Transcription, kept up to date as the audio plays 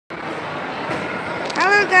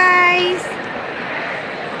guys!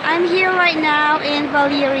 I'm here right now in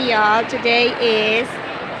Valle. Today is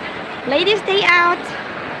Ladies' Day Out.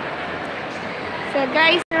 So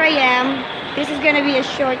guys, here I am. This is gonna be a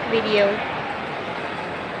short video.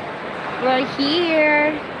 We're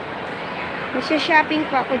here. Magsha-shopping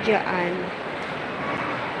pa ako dyan.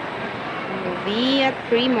 Movie at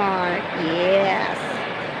Primark. Yes.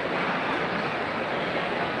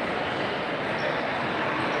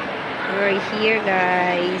 We're here,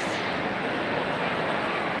 guys.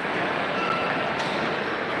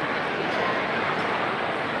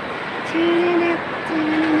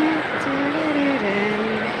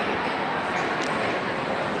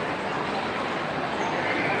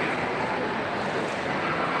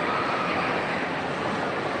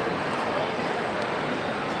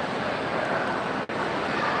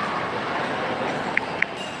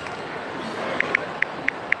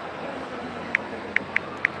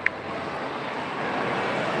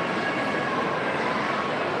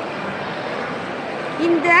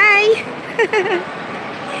 Inday!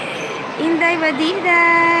 Inday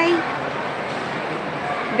Badiday!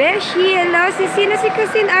 Beshi, hello! Sino si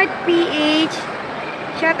Cousin Art PH?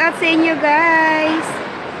 Shout out sa inyo, guys!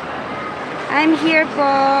 I'm here po.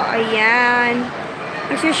 Ayan.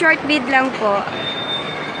 Magsa-short vid lang po.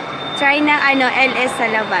 Try ng LS sa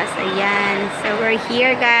labas. Ayan. So, we're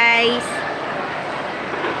here, guys.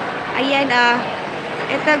 Ayan,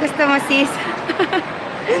 ito gusto mo, sis.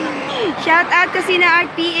 Shout out kasi na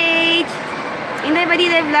RPH. Inday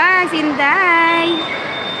Badiday Vlogs. Inday.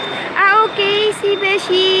 Okay. Si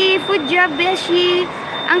Beshi. Food job, Beshi.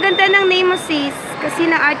 Ang ganda ng name mo, sis. Kasi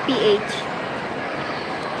na RPH.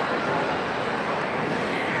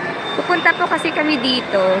 Pupunta po kasi kami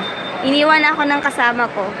dito. Iniwan ako ng kasama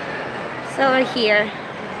ko. So, we're here.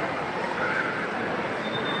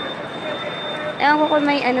 Ewan ko kung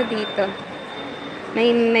may dito.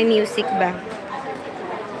 May music ba?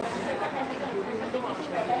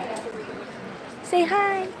 Say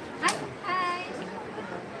hi. Hi. Hi.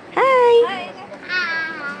 Hi.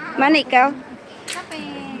 Hi. Mana ikaw?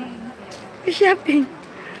 Shopping. Shopping.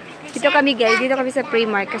 Dito kami, guys. Dito kami sa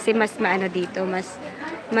Primark kasi mas dito.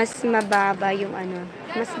 Mas mababa yung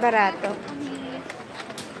mas barato.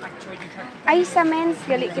 Ay, sa men's.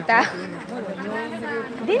 Gali kita.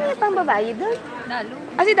 Di na pang babae doon. Dalong.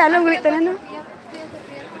 Si Dalong. Gali ta na, no?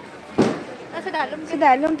 Sa dalong. Si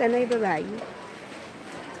Dalong, tanay babae.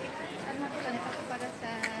 Para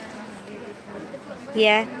sa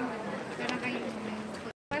Yeah.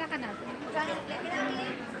 para ka na.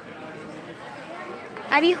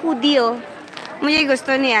 Ari hoodie, oh. May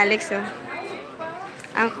gusto ni Alex, oh.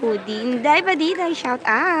 Ang hoodie. Inday Badiday, shout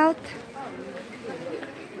out.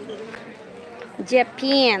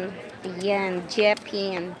 Japan. Ayan,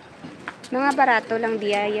 Japan. Mga barato lang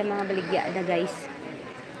diya, yung mga baligya na, guys.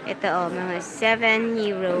 Ito, oh, mga 7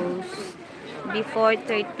 euros. Before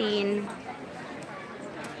 13.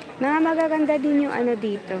 Mga magaganda din yung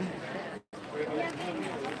dito.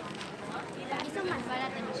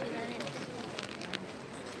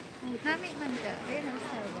 Nami man ka. Ayun ang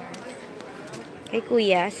Star Wars. Kay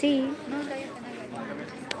Kuya, si. No, layo talaga.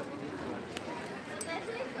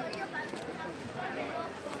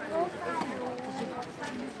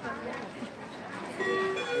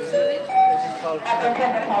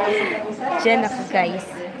 Diyan ako, guys.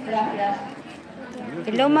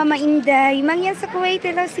 Hello, Mama Inday. Mangyan sa Kuwait.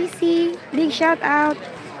 Hello, Sisi. Big shout out.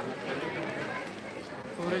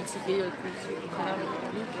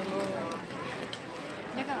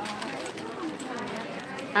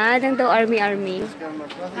 Nang daw army. Ay,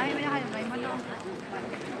 may kayo. May manong.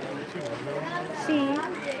 Si.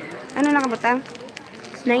 Ano nakabutang?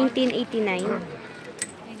 1989.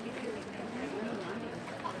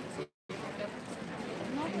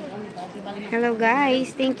 Hello,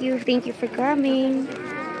 guys. Thank you for coming.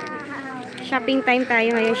 Shopping time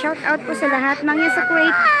tayo ngayon. Shout out po sa lahat. Mangyan sa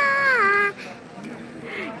Kuwait.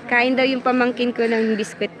 Kain daw yung pamangkin ko ng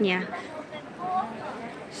biskwit niya.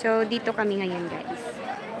 So, dito kami ngayon, guys.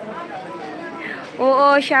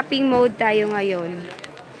 Oo, shopping mode tayo ngayon.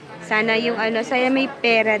 Sana yung sana may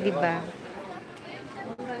pera, di ba?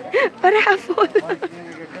 Para afford.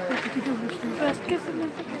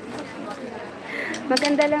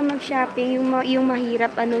 Maganda lang mag-shopping, yung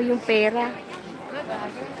mahirap yung pera.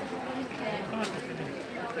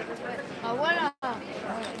 Wala.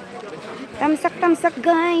 Tamsak,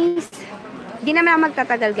 guys. Hindi naman ako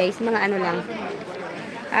magtatagal, guys. Mga lang.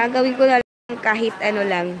 Gawin ko na lang kahit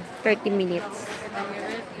lang, 30 minutes.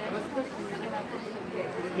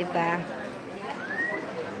 Diba?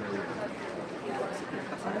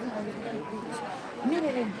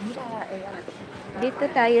 Dito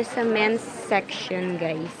tayo sa men's section,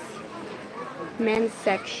 guys. Men's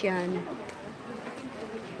section.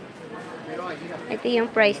 Ito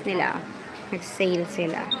yung price nila. Nag-sale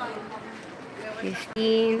sila.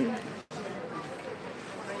 15.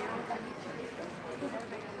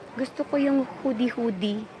 Gusto ko yung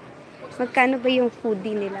hoodie. Magkano ba yung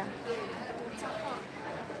hoodie nila?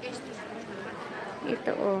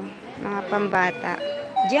 Ito oh, mga pambata.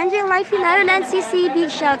 Gentle Life in Ireland, CC,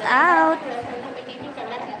 big shout out.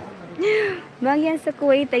 Mga yan sa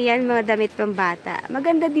Kuwait, ayan, mga damit pambata.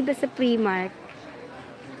 Maganda diba sa Primark?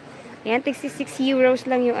 Ayan, 66 euros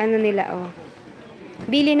lang yung ano nila, oh.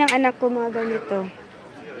 Bili ng anak ko mga ganito.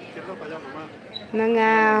 Mga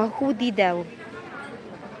hoodie daw.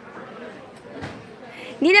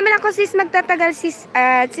 Hindi naman ako sis magtatagal sis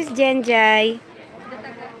Jenjay.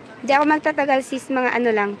 Hindi ako magtatagal sis mga ano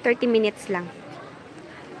lang, 30 minutes lang.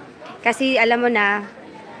 Kasi alam mo na,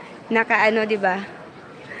 nakaano, di ba?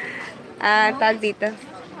 Tag dito.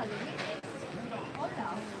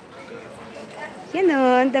 Yan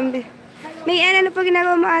o, dami. Mayan, ano pa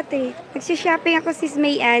ginagawa mo ate? Nagsishopping ako sis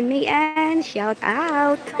Mayan. Mayan, shout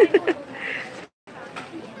out.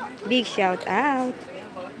 Big shout out.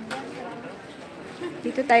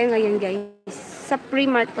 Dito tayo ngayon guys. Sa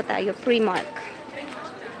Primark po tayo. Primark.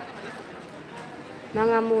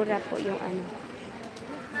 Mga mura po yung ano.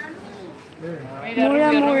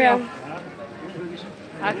 Mura-mura.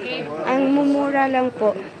 Ang mumura lang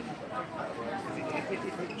po.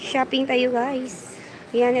 Shopping tayo guys.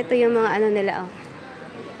 Yan, ito yung mga ano nila oh.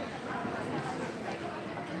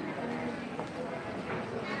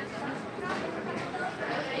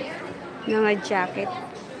 Mga jacket.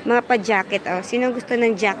 Mga pa-jacket, oh. Sino gusto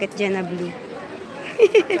ng jacket dyan na blue?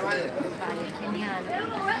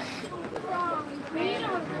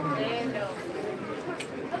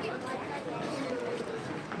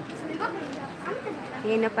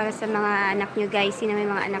 Yan na para sa mga anak nyo, guys. Sino may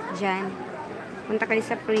mga anak dyan? Punta kayo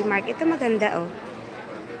sa Primark. Ito maganda, oh.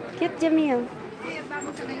 Cute dyan, oh.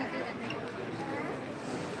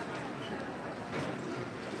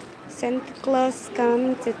 Santa Claus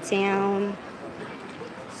coming to town.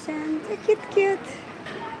 Santa, cute.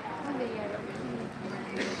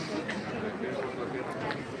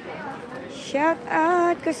 Shout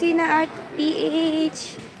out, Kusina Art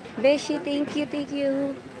PH. Beshi, thank you.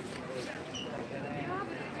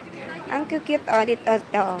 Ang cute, oh, dito,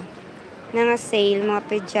 oh. Mga sale, mga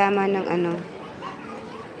pajama ng ano.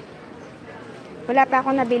 Wala pa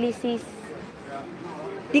ako nabili, sis.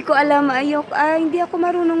 Di ko alam, hindi ako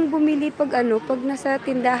marunong bumili pag ano, pag nasa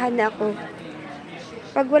tindahan na ako.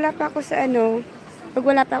 Pag wala pa ako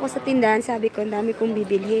sa tindahan, sabi ko, ang dami kong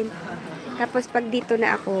bibilhin. Tapos pag dito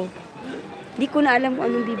na ako, di ko na alam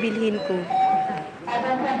kung anong bibilhin ko.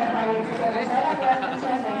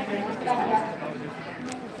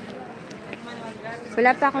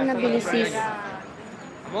 Wala pa akong nabili, sis.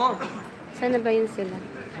 Sana ba yun sila?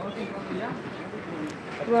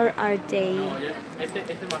 Where are they?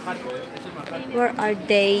 Where are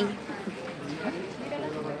they?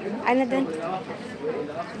 Ano dun?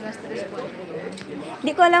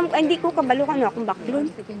 Hindi ko alam, hindi ko kabalo kung ano akong baklon.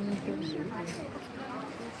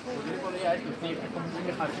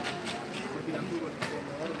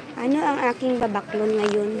 Ano ang aking babaklon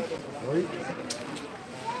ngayon?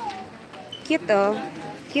 Cute oh.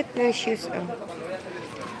 Cute na shoes oh.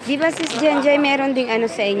 Di ba sis Jenjay, meron ding ano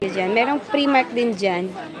sa inyo dyan? Merong Primark din dyan.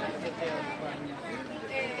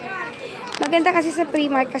 Maganda kasi sa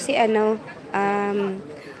Primark kasi ano,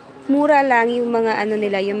 mura lang yung mga ano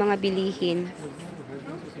nila, yung mga bilihin.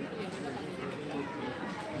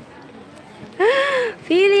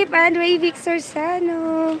 Philip Andre Victor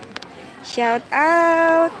Sano. Shout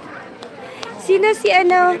out. Sino si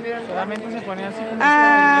ano?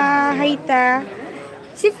 Haita.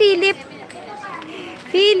 Si Philip.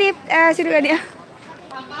 Sino kanya?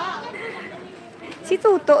 Si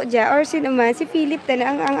Tuto dya or sino man. Si Philip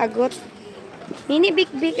na ang agot. Nini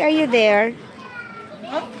Big, are you there?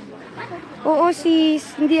 Oo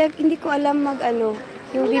sis. Hindi ko alam mag ano.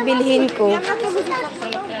 Yung bibilhin ko.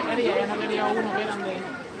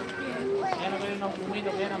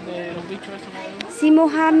 Si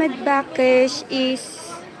Muhammad Bakesh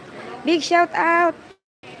is big shout out.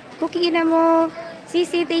 Cookie na mo.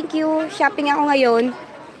 Sisi, thank you. Shopping ako ngayon.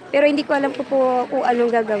 Pero hindi ko alam po kung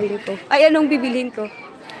anong gagawin ko. Ay, anong bibilhin ko.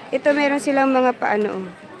 Ito meron silang mga paano.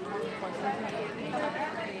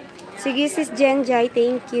 Sige sis Jenjay,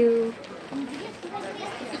 thank you.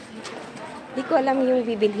 Hindi ko alam yung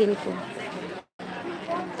bibilhin ko.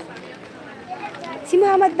 Si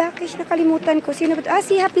Muhammad Bakish, nakalimutan ko. Sino ba?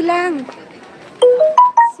 Si Happy Lang.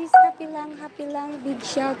 Sis Happy Lang. Big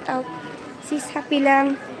shout out. Sis, happy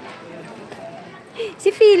lang.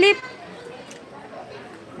 Si Philip.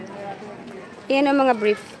 Ayan ang mga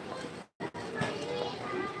brief.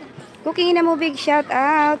 Cooking na mo, big shout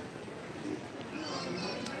out.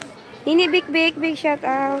 Nini big shout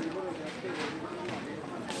out.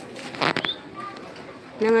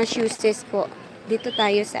 Mga shoes test po. Dito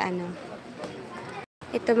tayo sa ano.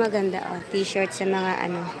 Ito maganda oh, t-shirt sa mga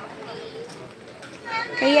ano.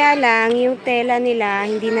 Kaya lang yung tela nila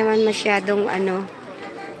hindi naman masyadong ano,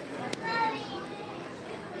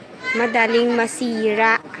 madaling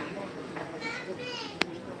masira.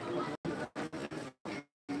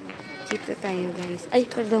 Dito tayo guys. Ay,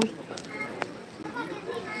 pardon.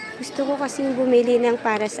 Gusto ko kasing bumili ng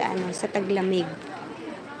para sa ano, sa taglamig.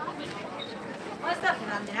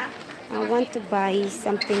 I want to buy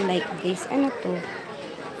something like this. Ano to?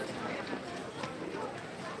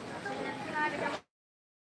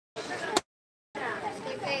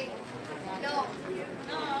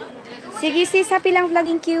 Sige sis, happy lang vlog.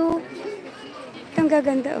 Thank you. Itong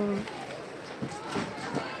gaganda oh.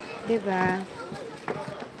 Diba?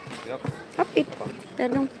 Happy po.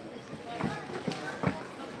 Pardon.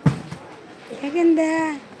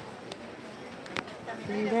 Gaganda.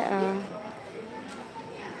 Ganda oh.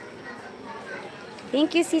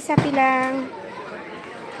 Thank you sis, happy lang.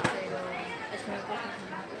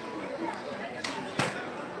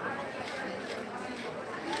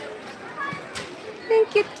 Ang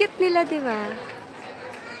cute-cute nila, diba?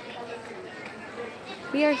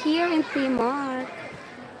 We are here in Primark.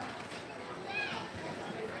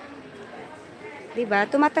 Diba?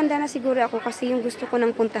 Tumatanda na siguro ako kasi yung gusto ko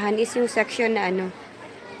nang puntahan is yung section na ano,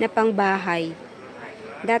 na pangbahay.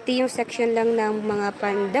 Dati yung section lang ng mga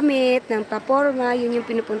pandamit, ng paporma, yun yung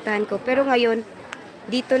pinupuntahan ko. Pero ngayon,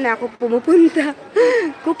 dito na ako pumupunta.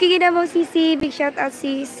 Cooking na mo, Sisi. Big shout out,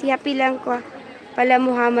 sis. Happy lang ko. Pala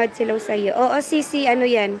Muhammad, silaw sa'yo. Oo, Sisi, ano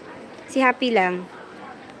yan? Si Happy lang.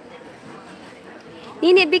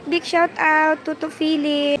 Nini, big shout out. Tuto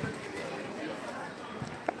Philip.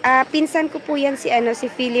 Pinsan ko po yan si, ano,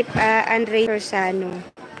 si Philip Andre Persano.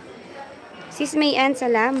 Sis Mayan,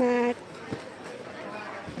 salamat.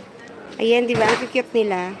 Ayan, di ba? Ang cute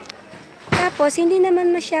nila. Tapos, hindi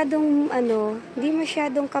naman masyadong, ano, hindi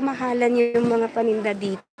masyadong kamahalan yung mga paninda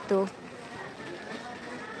dito.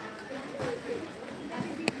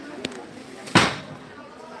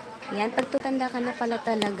 Yan, pagtutanda ka na pala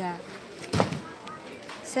talaga.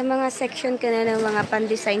 Sa mga section ka na ng mga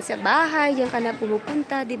pan-design sa bahay, diyan ka na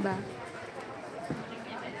pumupunta, di ba?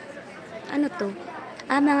 Ano to?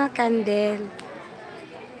 Mga candle.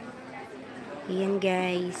 Ayan,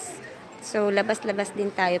 guys. So, labas-labas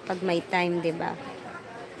din tayo pag may time, di ba?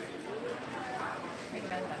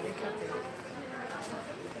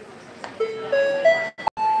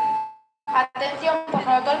 Atención, por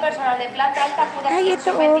favor, todo el personal de planta alta acuda a Ay,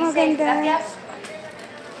 ito oh, maganda. Gracias.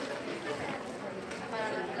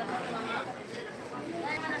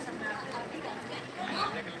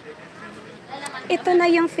 Ito na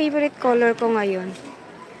yung favorite color ko ngayon.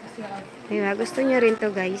 Diba? Gusto nyo rin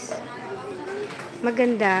to, guys.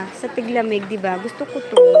 Maganda. Sa tiglamig, diba? Gusto ko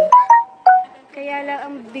to. Kaya lang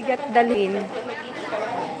ang bigat dalhin.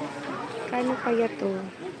 Kano kaya to?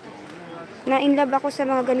 Na-inlove ako sa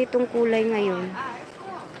mga ganitong kulay ngayon.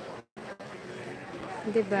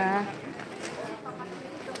 Diba?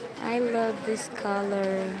 I love this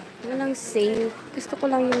color. Walang sale. Gusto ko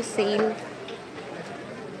lang yung sale.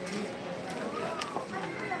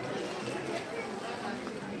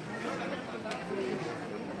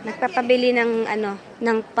 Nagpapabili ng ano,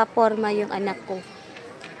 ng paporma yung anak ko.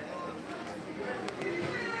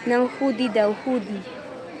 Ng hoodie daw, hoodie.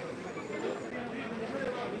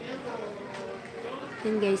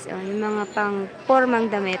 Yan guys, oh, yung mga pang formang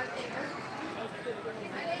damit.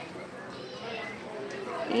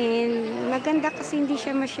 And maganda kasi hindi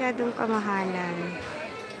siya masyadong kamahalan.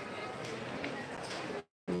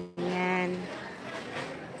 Yan.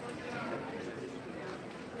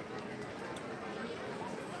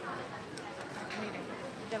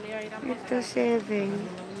 Ito 7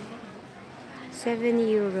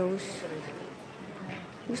 euros.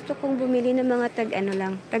 Gusto kong bumili ng mga tag ano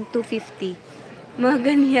lang, tag 250. Mga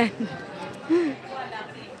ganyan.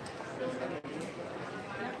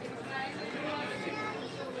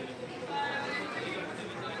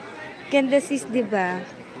 Ganda sis, diba?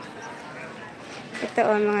 Ito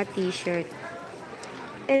oh, mga t-shirt.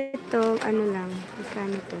 Ito, ano lang,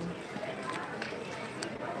 magkano to?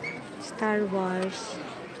 Star Wars.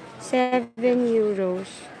 7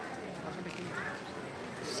 euros.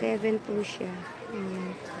 7 po siya.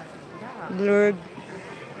 Ayan. Blurred.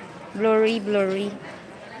 Blurry.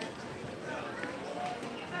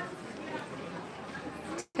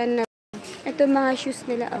 Santander. Ito mga shoes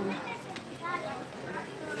nila, oh.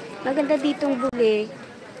 Maganda ditong buli.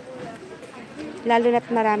 Lalo na't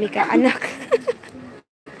marami ka, anak.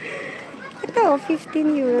 Ito,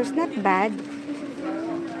 15 euros. Not bad.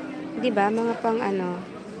 Diba? Mga pang ano.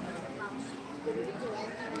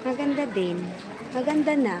 Maganda din.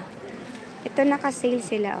 Maganda na. Ito naka-sale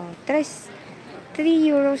sila, oh. 3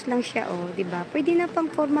 euros lang siya, oh. Diba? Pwede na pang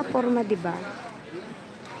forma-forma, diba?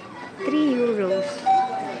 3 euros.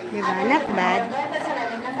 Diba? Not bad.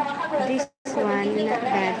 This one, not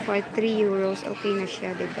bad. For 3 euros, okay na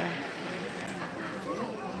siya, diba?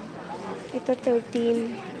 Ito,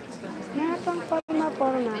 13. Mga pang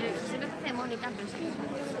forma-forma.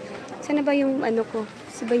 Sana ba yung ano ko?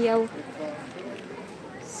 Sibayaw.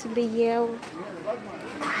 Sibayaw.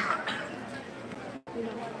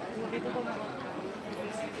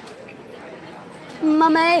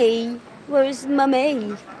 Mamay! Where's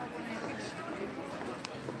Mamay?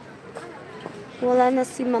 Wala na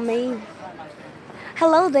si Mamay.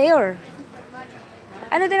 Hello there!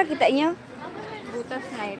 Ano din nakita niyo? Butas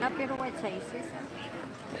na ito, pero what sizes?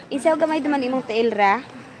 Isaw gamay naman imong tail ra.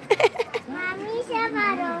 Mami, siya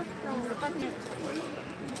maro.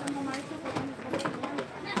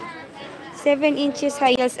 7 inches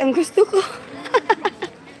high heels ang gusto ko.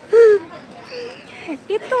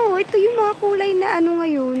 ito yung mga kulay na ano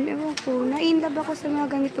ngayon. Ewan ko, na-inlove ako sa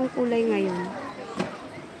mga ganitong kulay ngayon.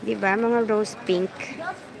 Diba? Mga rose pink.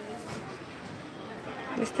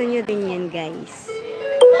 Gusto nyo din yan, guys.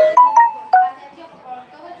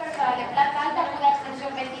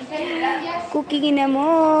 Cooking na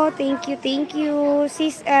mo. Thank you.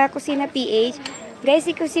 Sis, Kusina PH. Guys,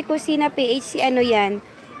 si Kusina PH, si ano yan?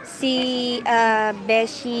 Si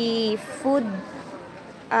Beshi Food.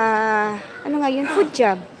 Ano nga yun? Food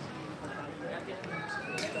job.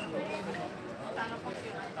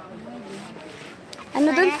 Ano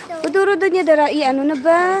dun? Uduro dun niya dara. Ano na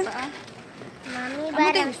ba? Mami, Amo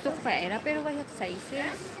tayo gusto ko pa era, pero what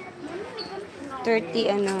sizes? 30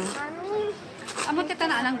 ano. Amo kita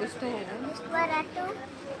na anang gusto. barato.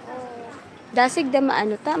 Dasig da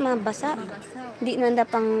maano ta, mabasa. Hindi nanda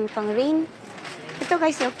pang rain. Ito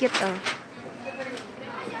guys, so cute oh.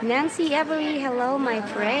 Nancy Avery, hello my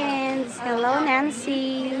friends. Hello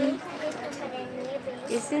Nancy.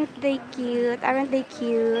 Isn't they cute? Aren't they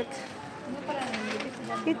cute?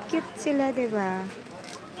 Cute sila, diba?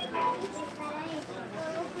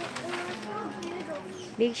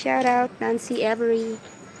 Big shout out Nancy Avery.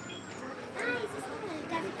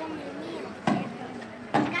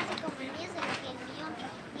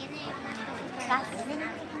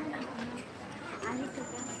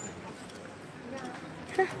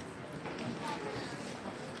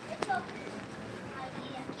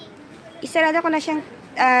 Isarado ko na siyang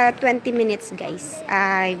 20 minutes guys.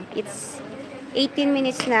 It's 18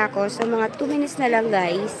 minutes na ako. So mga 2 minutes na lang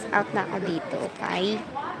guys. Out na ako dito. Okay?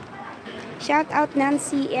 Shout out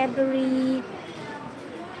Nancy Every.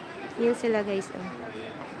 Yun sila guys. Oh.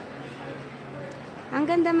 Ang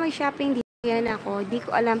ganda mo shopping dito. Yan ako. Di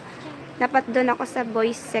ko alam. Dapat doon ako sa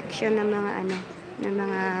boys section ng mga ano. Ng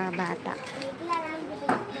mga bata.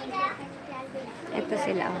 Ito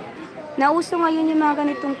sila. Oh. Nauso ngayon yung mga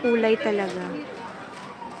ganitong kulay talaga.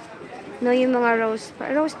 No, yung mga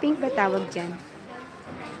rose pink ba tawag dyan?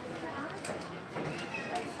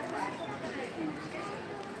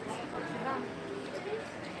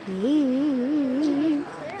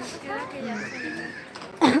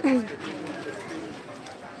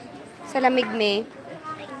 Sa lamig me.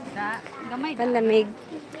 Gamay. Panlamig.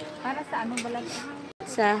 Para sa ano balag?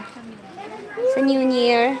 Sa New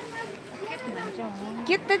Year.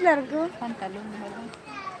 Cute na largo. Pantalon balag.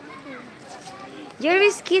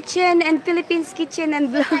 Jerry's Kitchen and Philippines Kitchen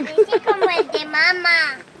and Vlog. Como el de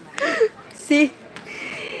mama. See?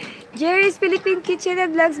 Jerry's Philippine Kitchen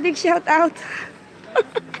and Vlogs. Big shout out.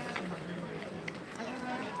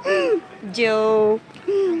 Joe.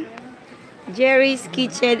 Jerry's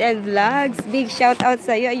Kitchen and Vlogs. Big shout out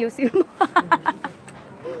sa'yo. Ayusin mo.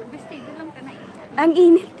 Ang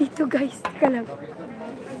init dito guys.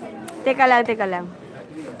 Teka lang.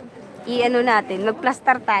 I-ano natin.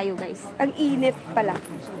 Mag-plaster tayo guys. Ang init pala.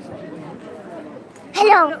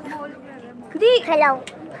 Hello. Hindi. Hello.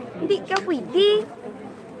 Hindi ka pwede.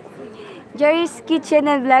 Jerry's Kitchen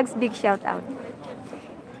and Vlogs. Big shout out.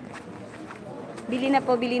 Bili na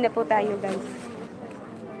po tayo guys.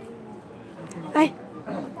 Ay.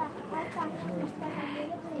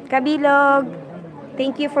 Kabilog.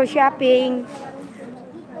 Thank you for shopping.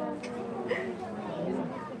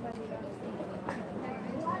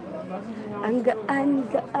 Ang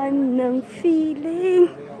gaan ng feeling.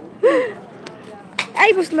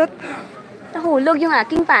 Ay, buslot. Nahulog yung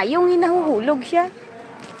aking payong. Nahuhulog siya.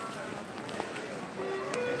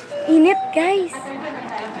 Init, guys.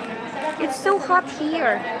 It's so hot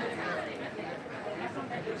here.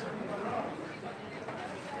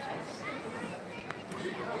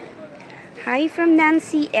 Hi from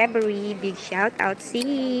Nancy Every. Big shout out,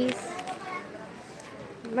 sis.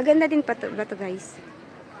 Maganda din pa to, guys.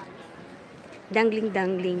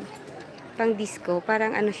 Dangling-dangling. Pang disco.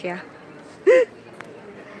 Parang ano siya.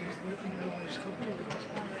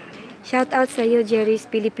 Shout out sa'yo, Jerry's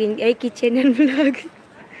Philippine Kitchen and Vlog.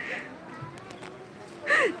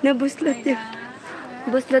 Nabuslot niya.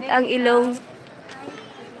 Buslot ang ilong.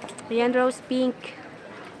 Ayan, rose pink.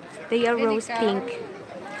 They are rose pink.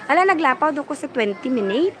 Ala, naglapaw doon ko sa 20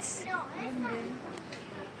 minutes.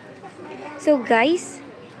 So, guys,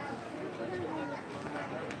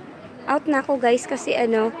 out na ako, guys, kasi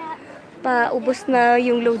ano, paubos na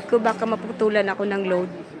yung load ko. Baka maputulan ako ng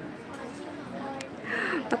load.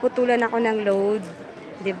 Naputulan ako ng load.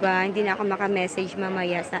 'Di ba? Hindi na ako maka-message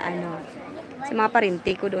mamaya sa ano, sa mga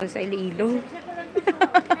parinti ko doon sa Iloilo.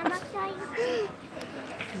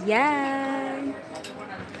 Yan.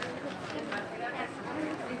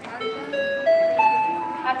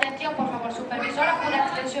 Atención, por favor, supervisora, por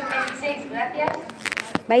extensión 16, gracias.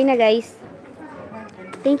 Bye na, guys.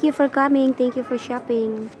 Thank you for coming. Thank you for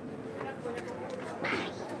shopping. Bye.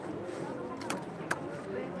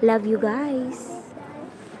 Love you guys.